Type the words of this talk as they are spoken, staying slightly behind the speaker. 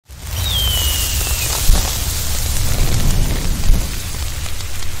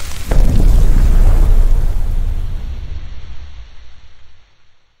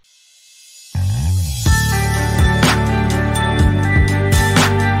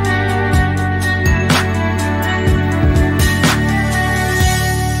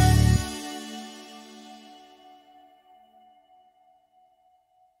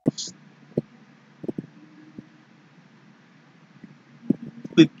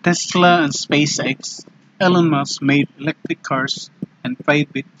With Tesla and SpaceX, Elon Musk made electric cars and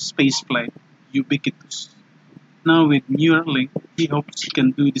private spaceflight ubiquitous. Now with Neuralink, he hopes he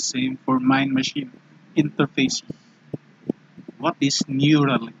can do the same for mind-machine interfaces. What is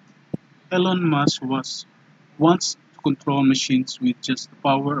Neuralink? Elon Musk was wants to control machines with just the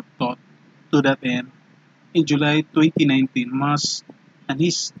power of thought. To that end, in July 2019, Musk and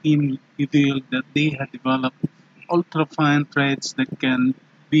his team revealed that they had developed ultra-fine threads that can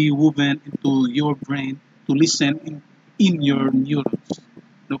be woven into your brain to listen in your neurons.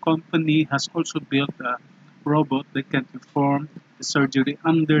 The company has also built a robot that can perform the surgery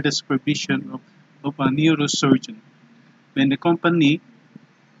under the supervision of a neurosurgeon. When the company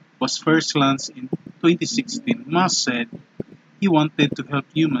was first launched in 2016, Musk said he wanted to help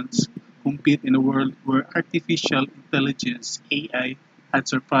humans compete in a world where artificial intelligence (AI) had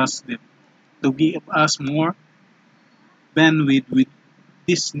surpassed them. To give us more bandwidth with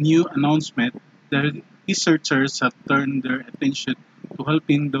this new announcement, the researchers have turned their attention to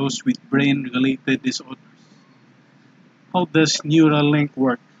helping those with brain-related disorders. How does Neuralink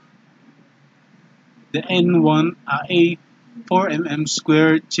work? The N1 a 4 mm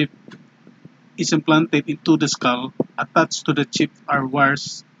square chip is implanted into the skull. Attached to the chip are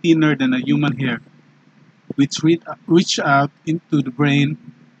wires thinner than a human hair, which reach out into the brain.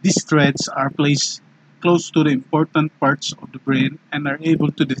 These threads are placed close to the important parts of the brain and are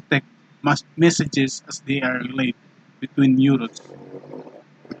able to detect messages as they are relayed between neurons,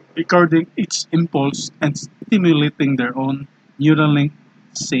 recording each impulse and stimulating their own. Neuralink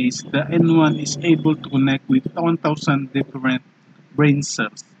says the N1 is able to connect with 1,000 different brain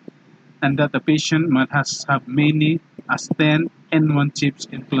cells, and that the patient might have many as 10 N1 chips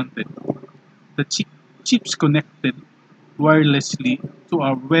implanted. The chips connected wirelessly to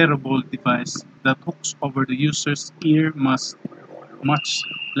a wearable device that hooks over the user's ear much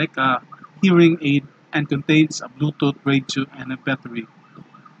like a hearing aid and contains a Bluetooth radio and a battery.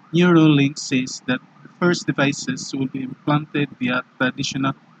 Neuralink says that the first devices will be implanted via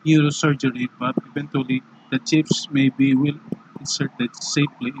traditional neurosurgery, but eventually the chips may be will inserted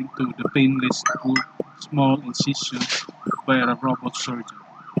safely into the painless through small incisions by a robot surgeon.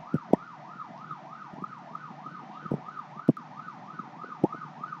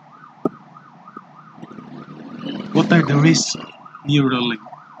 What are the risks of Neuralink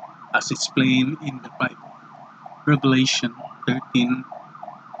as explained in the Bible? Revelation 13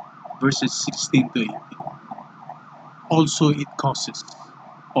 verses 16 to 18. Also it causes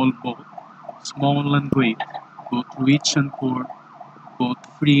all both small and great, both rich and poor, both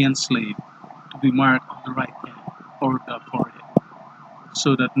free and slave, to be marked on the right hand or the forehead,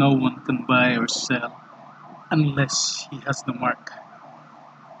 so that no one can buy or sell unless he has the mark.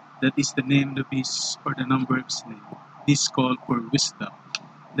 That is the name of the beast or the number of his name. This called for wisdom.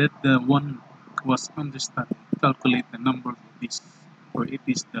 Let the one who has understanding calculate the number of the beast, for it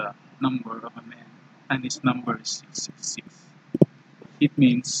is the number of a man, and his number is 666. It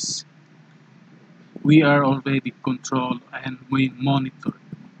means we are already controlled and we monitor.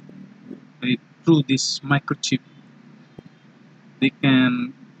 Through this microchip, they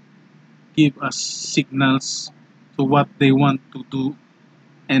can give us signals to what they want to do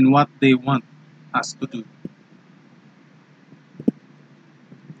and what they want us to do.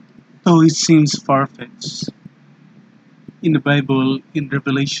 Though it seems far-fetched, in the Bible, in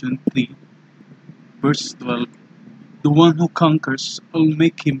Revelation 3, verse 12, the one who conquers, I'll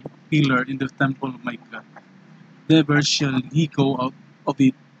make him a pillar in the temple of my God. Never shall he go out of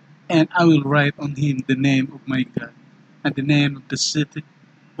it, and I will write on him the name of my God, and the name of the city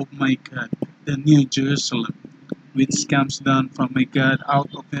of my God, the New Jerusalem, which comes down from my God out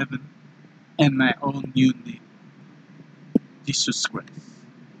of heaven, and my own new name, Jesus Christ.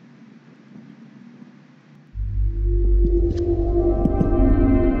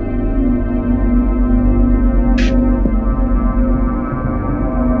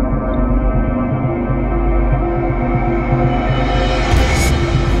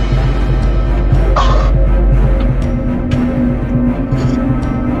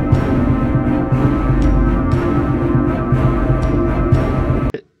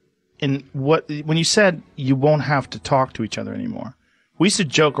 And when you said you won't have to talk to each other anymore, we used to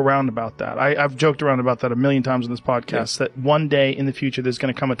joke around about that. I've joked around about that a million times on this podcast. Yeah. That one day in the future, there's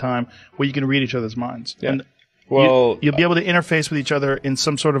going to come a time where you can read each other's minds. Yeah. And you'll be able to interface with each other in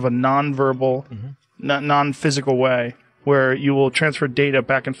some sort of a non-verbal, non-physical way, where you will transfer data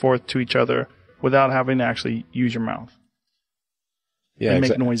back and forth to each other without having to actually use your mouth. Yeah, and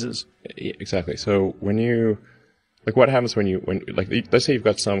make noises. Exactly. So when you what happens when let's say you've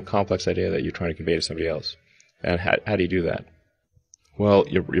got some complex idea that you're trying to convey to somebody else, and how do you do that? Well,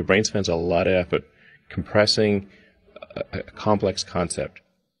 your brain spends a lot of effort compressing a complex concept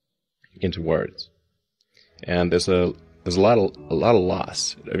into words, and there's a lot of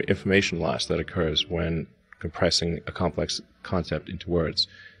loss, information loss that occurs when compressing a complex concept into words.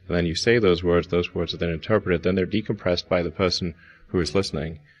 And then you say those words are then interpreted, then they're decompressed by the person who is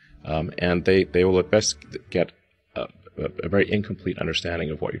listening, and they will at best get a very incomplete understanding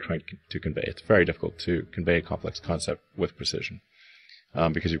of what you're trying to convey. It's very difficult to convey a complex concept with precision,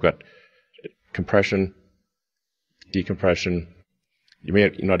 because you've got compression, decompression. You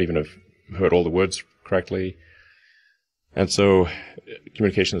may not even have heard all the words correctly, and so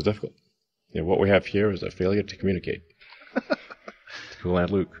communication is difficult. What we have here is a failure to communicate. Cool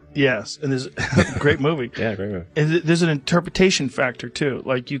Aunt Luke. Yes, and there's a great movie. Yeah, great movie. And there's an interpretation factor too.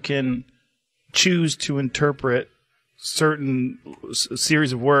 Like you can choose to interpret certain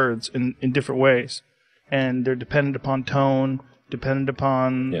series of words in different ways, and they're dependent upon tone, dependent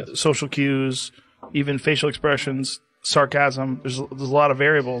upon social cues, even facial expressions, sarcasm. There's a lot of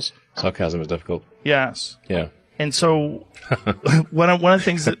variables. Sarcasm is difficult. Yes. Yeah. And so one of the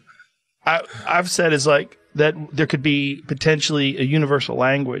things that I've said is like that there could be potentially a universal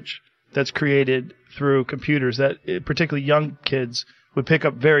language that's created through computers that particularly young kids would pick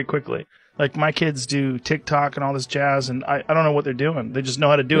up very quickly. Like my kids do TikTok and all this jazz, and I don't know what they're doing. They just know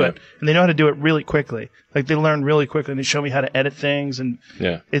how to do it, and they know how to do it really quickly. Like they learn really quickly, and they show me how to edit things. And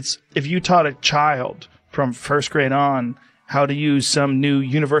it's if you taught a child from first grade on how to use some new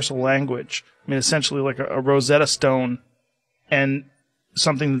universal language, I mean, essentially like a Rosetta Stone, and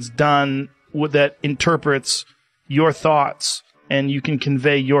something that's done that interprets your thoughts, and you can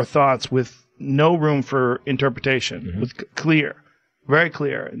convey your thoughts with no room for interpretation, with very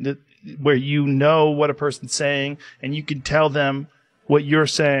clear, where you know what a person's saying, and you can tell them what you're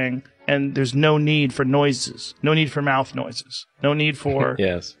saying, and there's no need for noises, no need for mouth noises, no need for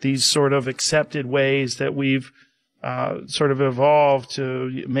these sort of accepted ways that we've sort of evolved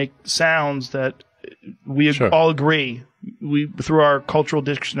to make sounds that we all agree. We through our cultural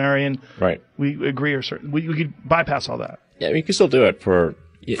dictionary, and we agree, or certain we could bypass all that. Yeah, I mean, you can still do it for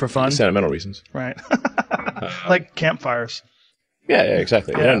fun, sentimental reasons, right? Like campfires. Yeah,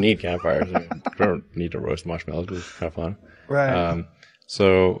 exactly. You don't need campfires. You don't need to roast marshmallows. It's kind of fun, right?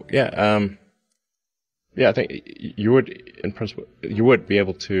 I think you would, in principle, you would be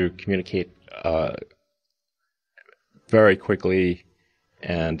able to communicate very quickly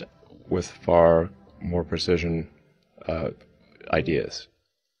and with far more precision ideas,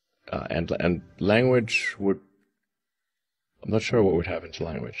 and language would. I'm not sure what would happen to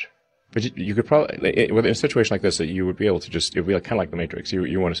language, but you could probably, in a situation like this, you would be able to just, it would be kind of like the Matrix.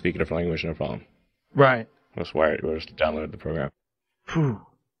 You want to speak a different language, no problem. Right. Just wire it. We'll just download the program. Whew.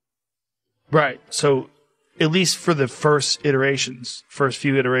 Right. So at least for the first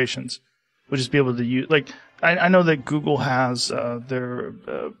few iterations, we'll just be able to use, like, I know that Google has their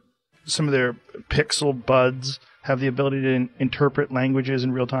some of their Pixel buds have the ability to interpret languages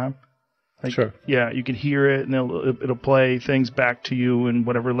in real time. Like, sure. Yeah, you can hear it, and it'll play things back to you in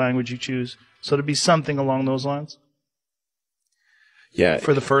whatever language you choose. So it'll be something along those lines. Yeah.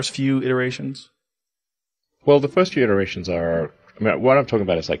 For the first few iterations. Well, the first few iterations are. I mean, what I'm talking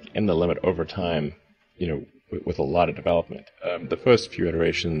about is like in the limit over time. With a lot of development. The first few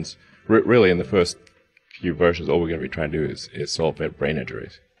iterations, really, in the first few versions, all we're going to be trying to do is solve brain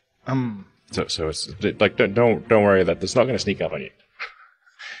injuries. So it's like don't worry that this is not going to sneak up on you.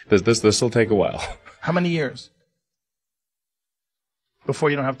 This will take a while. How many years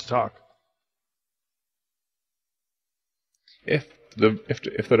before you don't have to talk? If the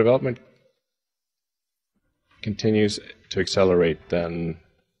development continues to accelerate, then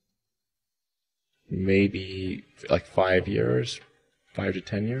maybe like 5 years, 5 to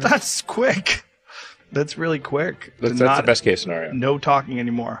 10 years. That's quick. That's really quick. That's the best case scenario. No talking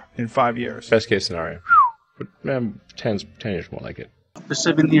anymore in 5 years. Best case scenario. But 10 years more like it. After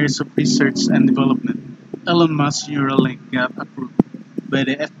 7 years of research and development, Elon Musk's Neuralink got approved by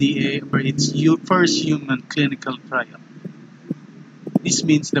the FDA for its first human clinical trial. This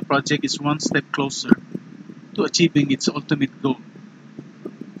means the project is one step closer to achieving its ultimate goal,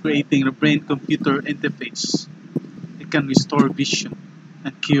 creating a brain-computer interface that can restore vision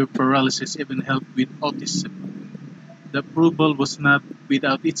and cure paralysis, even help with autism. The approval was not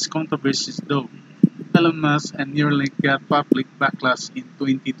without its controversies though. Elon Musk and Neuralink got public backlash in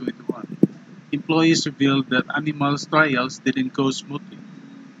 2021. Employees revealed that animals trials didn't go smoothly.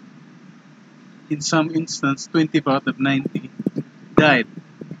 In some instances, 20 out of 90 died.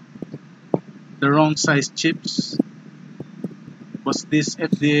 The wrong size chips. Was this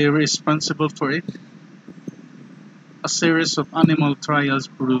FDA responsible for it? A series of animal trials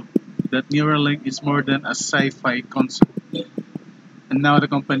prove that Neuralink is more than a sci-fi concept, and now the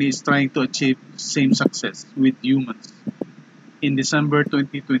company is trying to achieve the same success with humans. In December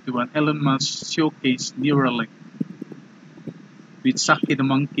 2021, Elon Musk showcased Neuralink with Saki the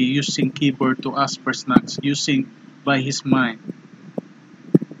monkey using keyboard to ask for snacks using by his mind.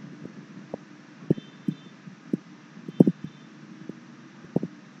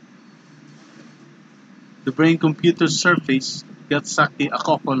 The brain-computer surface got Saki a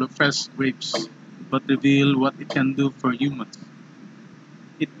couple of fresh grapes, but revealed what it can do for humans.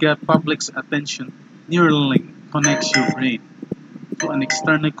 It got public's attention. Neuralink connects your brain to an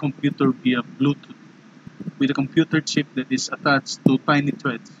external computer via Bluetooth, with a computer chip that is attached to tiny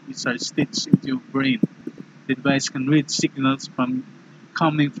threads which are stitched into your brain. The device can read signals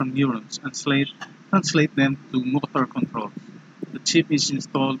coming from neurons and translate them to motor controls. The chip is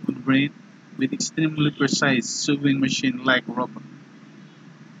installed on the brain with extremely precise sewing machine-like robot.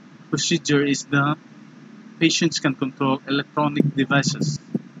 Procedure is done. Patients can control electronic devices,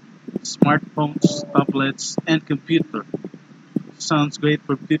 smartphones, tablets, and computer. Sounds great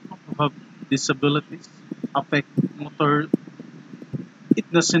for people who have disabilities, affect motor.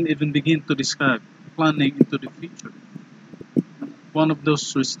 It doesn't even begin to describe planning into the future. One of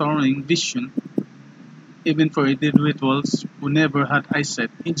those restoring vision, even for individuals who never had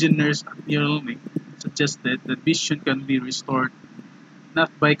eyesight. Engineers at Neuralink suggested that vision can be restored not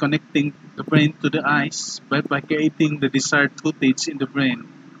by connecting the brain to the eyes, but by creating the desired footage in the brain.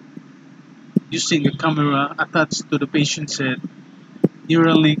 Using a camera attached to the patient's head,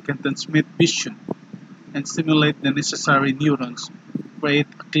 Neuralink can transmit vision and stimulate the necessary neurons to create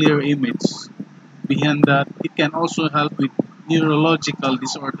a clear image. Beyond that, it can also help with neurological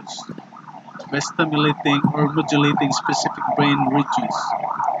disorders by stimulating or modulating specific brain regions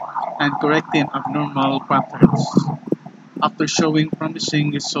and correcting abnormal patterns. After showing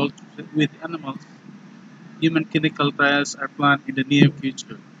promising results with animals, human clinical trials are planned in the near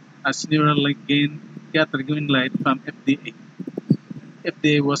future as Neuralink got a green light from FDA.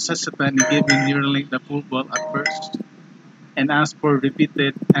 FDA was hesitant in giving Neuralink the approval at first and asked for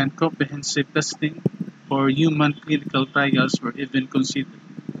repeated and comprehensive testing for human clinical trials were even considered.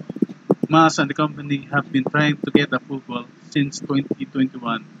 Musk and the company have been trying to get approval since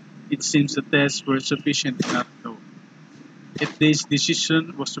 2021. It seems the tests were sufficient enough though. FDA's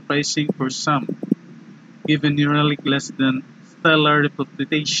decision was surprising for some, given Neuralink less than stellar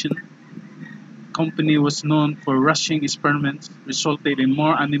reputation. The company was known for rushing experiments, resulted in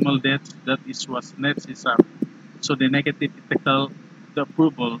more animal deaths than it was necessary, so the negative ethical the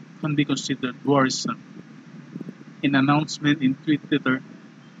approval can be considered worrisome. In an announcement in Twitter,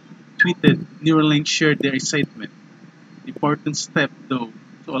 Neuralink shared their excitement. Important step, though,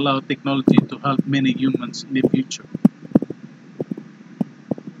 to allow technology to help many humans in the future.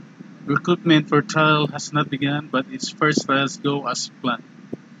 Recruitment for trial has not begun, but its first trials go as planned.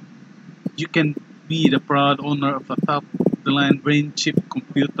 You can be the proud owner of a top-of-the-line brain chip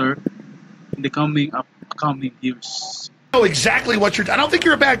computer in the upcoming years. Know exactly what I don't think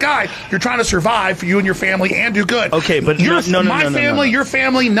you're a bad guy. You're trying to survive for you and your family and do good. Okay, but my family, your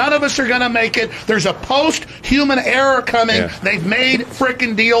family, none of us are going to make it. There's a post-human era coming. Yeah. They've made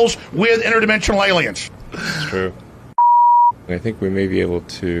frickin' deals with interdimensional aliens. It's true. I think we may be able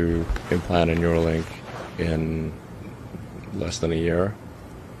to implant a Neuralink in less than a year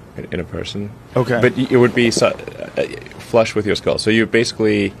in a person. Okay. But it would be flush with your skull. So you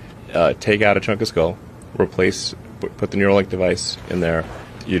basically take out a chunk of skull, put the Neuralink device in there.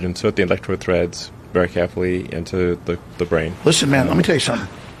 You'd insert the electrode threads very carefully into the brain. Listen, man, let me tell you something.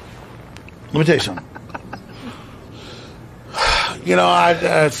 You know,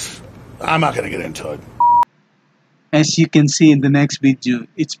 I'm not going to get into it. As you can see in the next video,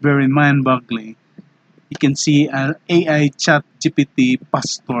 it's very mind-boggling. You can see an AI Chatgpt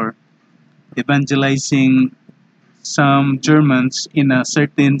pastor evangelizing some Germans in a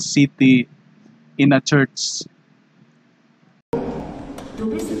certain city in a church. Du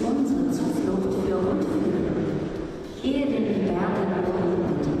bist unsere Zuflucht für Unfrieden. Ehe denn die Berge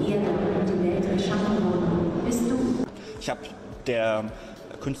und die Erde und die Welt erschaffen wurden, bist du. Ich habe der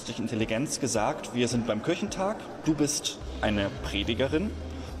künstlichen Intelligenz gesagt, wir sind beim Kirchentag, du bist eine Predigerin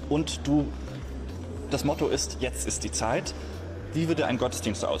und das Motto ist, jetzt ist die Zeit. Wie würde ein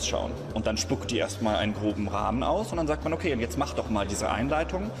Gottesdienst ausschauen? Und dann spuckt die erstmal einen groben Rahmen aus und dann sagt man, okay, und jetzt mach doch mal diese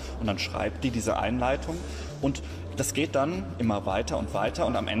Einleitung und dann schreibt die diese Einleitung und das geht dann immer weiter und weiter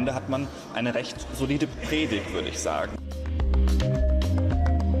und am Ende hat man eine recht solide Predigt, würde ich sagen.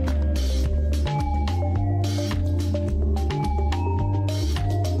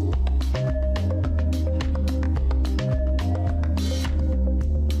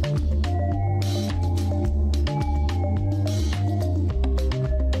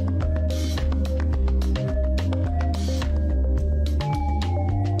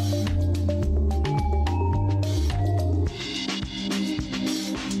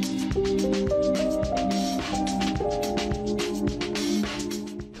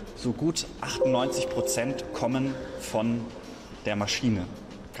 so gut 98% kommen von der Maschine,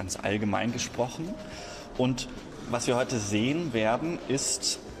 ganz allgemein gesprochen. Und was wir heute sehen werden,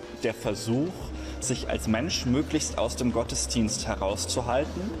 ist der Versuch, sich als Mensch möglichst aus dem Gottesdienst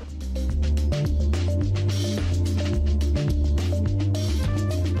herauszuhalten.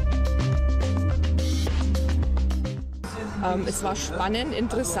 Es war spannend,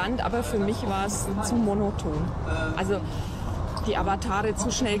 interessant, aber für mich war es zu monoton. Also die Avatare zu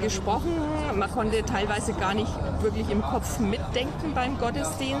schnell gesprochen, man konnte teilweise gar nicht wirklich im Kopf mitdenken beim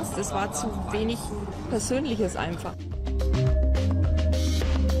Gottesdienst. Es war zu wenig Persönliches einfach.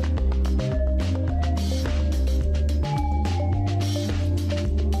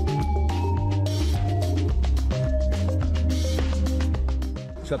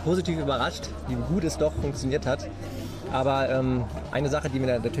 Ich war positiv überrascht, wie gut es doch funktioniert hat. Aber eine Sache, die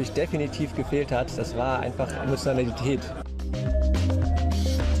mir natürlich definitiv gefehlt hat, das war einfach Emotionalität.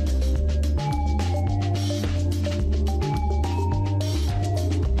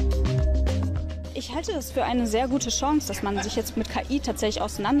 Ich halte es für eine sehr gute Chance, dass man sich jetzt mit KI tatsächlich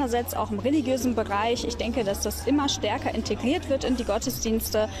auseinandersetzt, auch im religiösen Bereich. Ich denke, dass das immer stärker integriert wird in die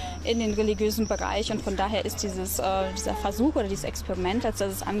Gottesdienste, in den religiösen Bereich. Und von daher ist dieser Versuch oder dieses Experiment, als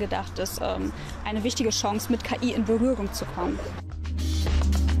das es angedacht ist, eine wichtige Chance, mit KI in Berührung zu kommen.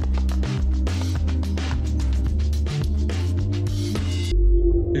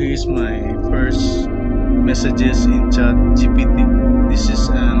 Here is my first messages in Chatgpt. This is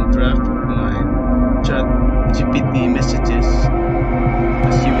a draft of my Chatgpt messages.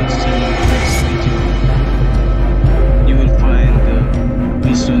 As you will see in the next video, you will find the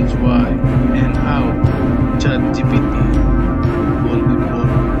reasons why and how Chatgpt will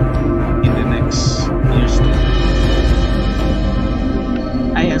evolve in the next years to come.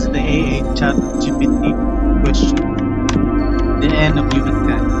 I asked the AI Chatgpt question. The end of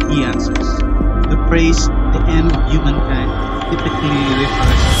humankind, he answers. The phrase, the end of humankind, typically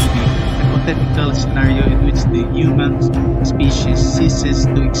refers to the hypothetical scenario in which the human species ceases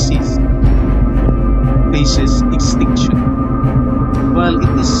to exist, faces extinction. While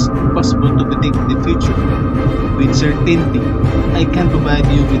it is possible to predict the future with certainty, I can provide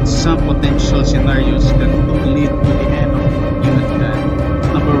you with some potential scenarios that could lead to the end of humankind.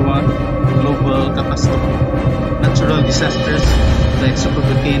 Number 1, global catastrophe. Natural disasters like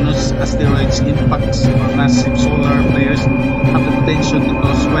supervolcanoes, asteroids impacts, or massive solar flares have the potential to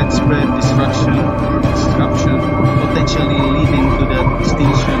cause widespread destruction or disruption, potentially leading to the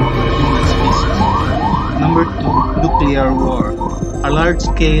extinction of human species. Number 2, nuclear war. A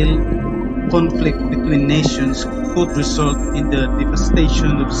large-scale conflict between nations could result in the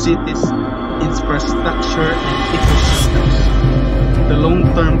devastation of cities, infrastructure, and ecosystems. The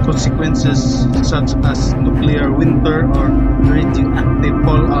long-term consequences, such as nuclear winter or radioactive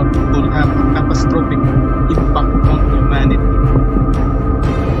fallout, could have a catastrophic impact on humanity.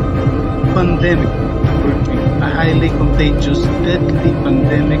 Pandemic. Number 3. A highly contagious, deadly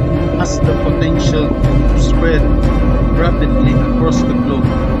pandemic has the potential to spread rapidly across the globe,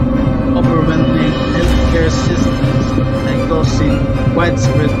 overwhelming healthcare systems and causing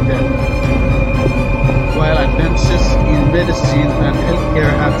widespread death. While advances in medicine and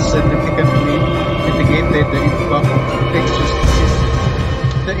healthcare have significantly mitigated the impact of infectious diseases,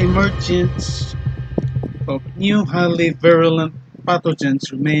 the emergence of new highly virulent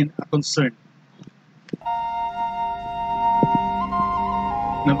pathogens remain a concern.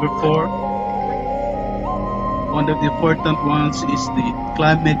 Number 4, one of the important ones is the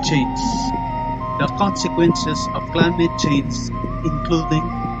climate change. The consequences of climate change, including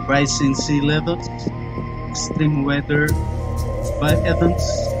rising sea levels, extreme weather events,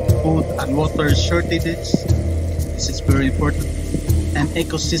 food and water shortages, this is very important, and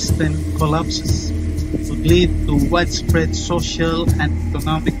ecosystem collapses would lead to widespread social and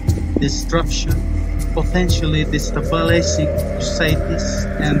economic disruption, potentially destabilizing societies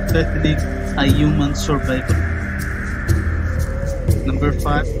and threatening a human survival. Number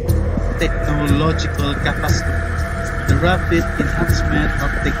 5, technological catastrophe. The rapid enhancement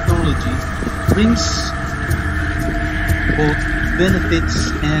of technology brings both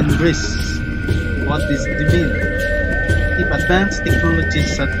benefits and risks. What is the mean? If advanced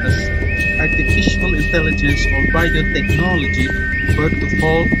technologies such as artificial intelligence or biotechnology were to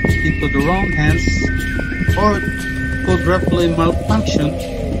fall into the wrong hands or could rapidly malfunction,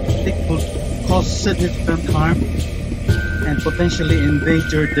 they could cause significant harm and potentially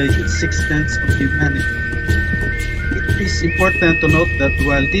endanger the existence of humanity. It is important to note that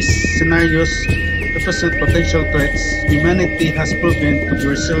while these scenarios represent potential threats, humanity has proven to be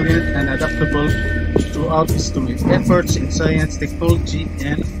resilient and adaptable throughout history. Efforts in science, technology,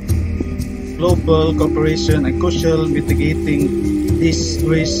 and global cooperation and crucial mitigating these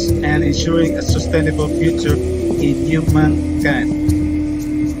risks and ensuring a sustainable future in humankind.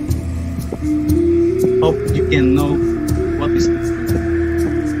 Hope you can know what is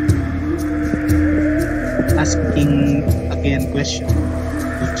asking again question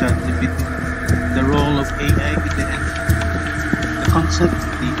to Chatgpt. The role of AI in the end. The concept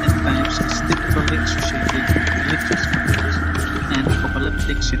of the end times is typically associated with religious beliefs and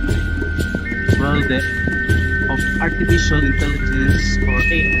apocalyptic scenarios, while the of artificial intelligence or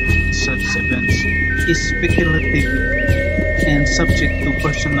AI such events is speculative and subject to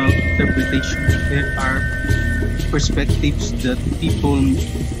personal interpretation. There are perspectives that people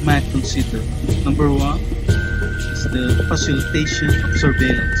might consider. Number one is the facilitation of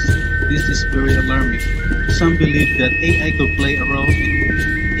surveillance. This is very alarming. Some believe that AI could play a role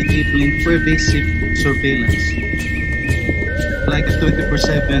in enabling pervasive surveillance, like a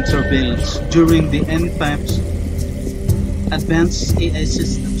 24/7 surveillance. During the end times, advanced AI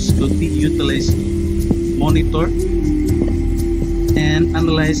systems could be utilized to monitor and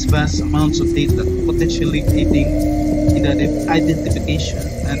analyze vast amounts of data, potentially aiding in the identification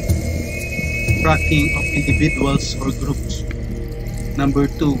and tracking of individuals or groups. Number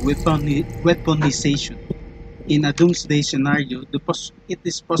two, weaponization. In a doomsday scenario, it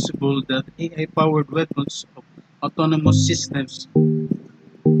is possible that AI-powered weapons of autonomous systems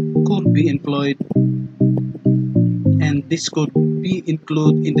could be employed, and this could be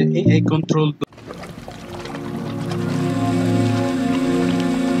included in the AI-controlled.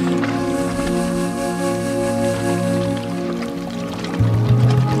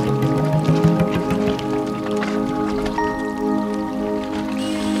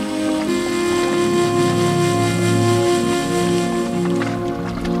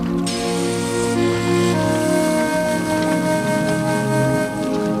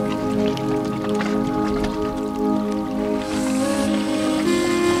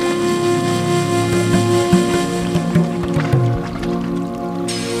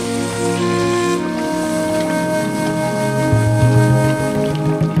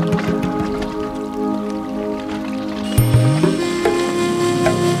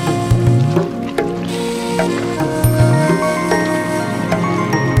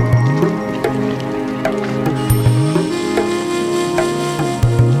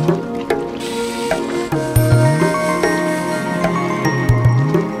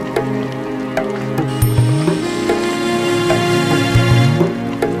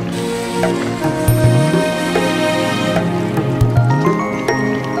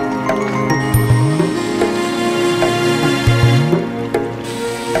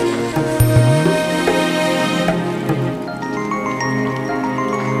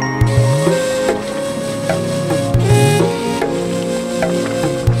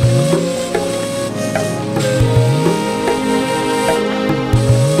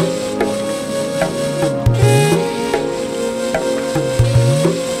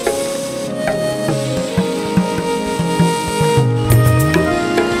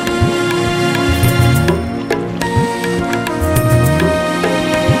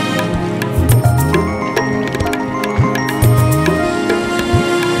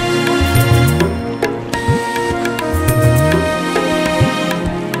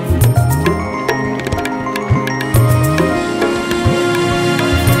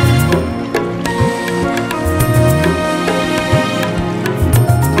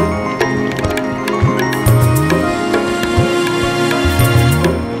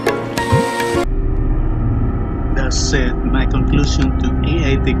 Said, my conclusion to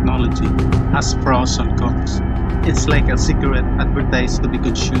AI technology has pros and cons. It's like a cigarette advertised to be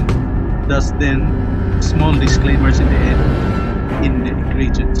consumed. Thus then, small disclaimers in the end, in the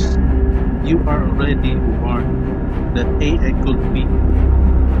ingredients. You are already warned that AI could be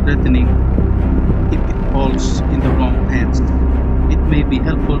threatening if it falls in the wrong hands. It may be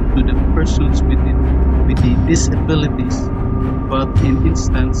helpful to the persons with the disabilities, but in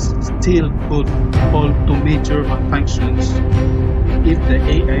instance still could fall to major malfunctions if the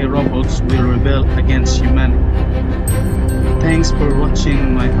AI robots will rebel against humanity. Thanks for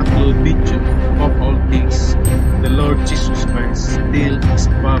watching my upload video. Of all things, the Lord Jesus Christ still is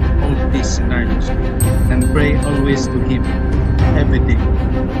above all these scenarios, and pray always to Him every day.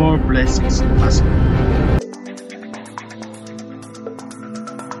 More blessings to us.